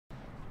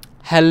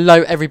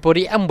Hello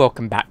everybody and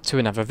welcome back to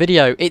another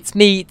video. It's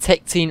me,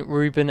 Tech Teen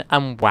Ruben,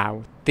 and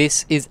wow,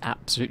 this is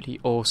absolutely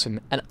awesome.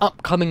 An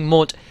upcoming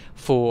mod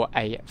for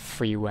a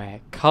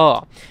freeware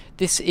car.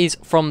 This is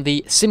from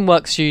the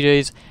Simwork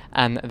studios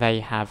and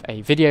they have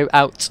a video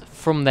out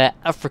from their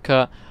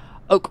Africa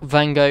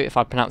Okvango, if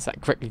I pronounce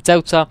that correctly,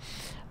 Delta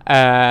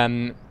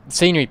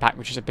scenery pack,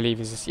 which I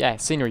believe is, yeah,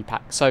 scenery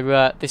pack.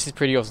 So this is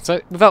pretty awesome.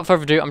 So without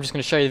further ado, I'm just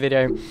going to show you the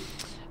video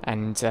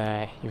and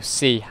you'll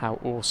see how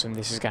awesome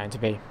this is going to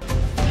be.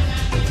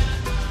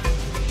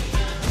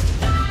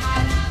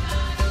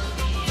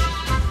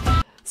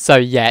 So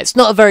yeah, it's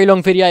not a very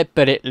long video,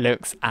 but it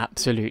looks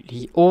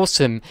absolutely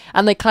awesome.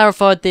 And they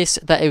clarified this,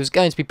 that it was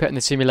going to be put in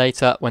the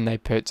simulator when they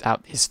put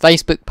out this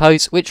Facebook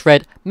post, which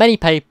read, many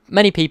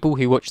people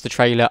who watch the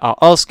trailer are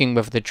asking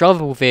whether the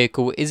drivable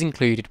vehicle is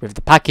included with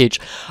the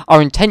package.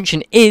 Our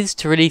intention is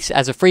to release it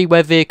as a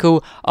freeware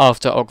vehicle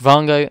after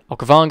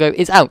Okvango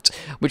is out,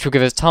 which will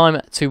give us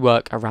time to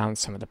work around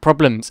some of the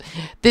problems.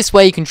 This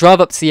way you can drive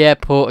up to the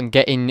airport and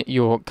get in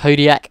your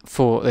Kodiak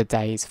for the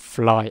day's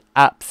flight.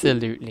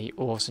 Absolutely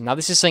awesome. Now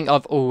this is something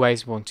I've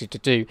always wanted to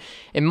do.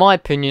 In my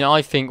opinion,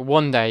 I think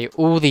one day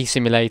all these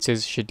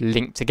simulators should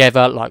link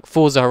together, like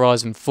Forza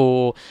Horizon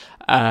 4,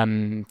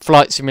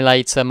 Flight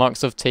Simulator,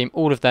 Microsoft Team,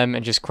 all of them,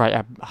 and just create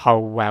a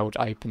whole world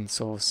open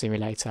source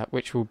simulator,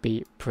 which will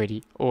be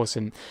pretty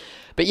awesome.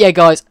 But yeah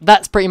guys,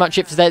 that's pretty much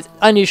it for today. It's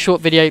only a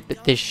short video,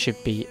 but this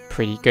should be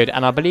pretty good,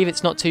 and I believe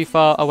it's not too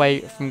far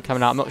away from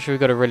coming out. I'm not sure we've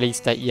got a release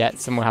date yet,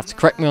 someone will have to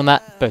correct me on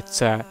that,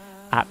 but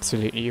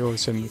absolutely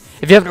awesome.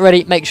 If you haven't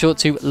already, make sure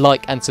to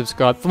like and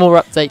subscribe for more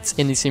updates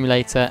in the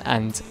simulator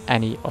and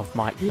any of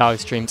my live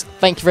streams.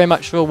 Thank you very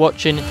much for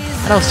watching,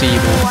 and I'll see you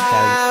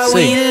all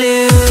very soon.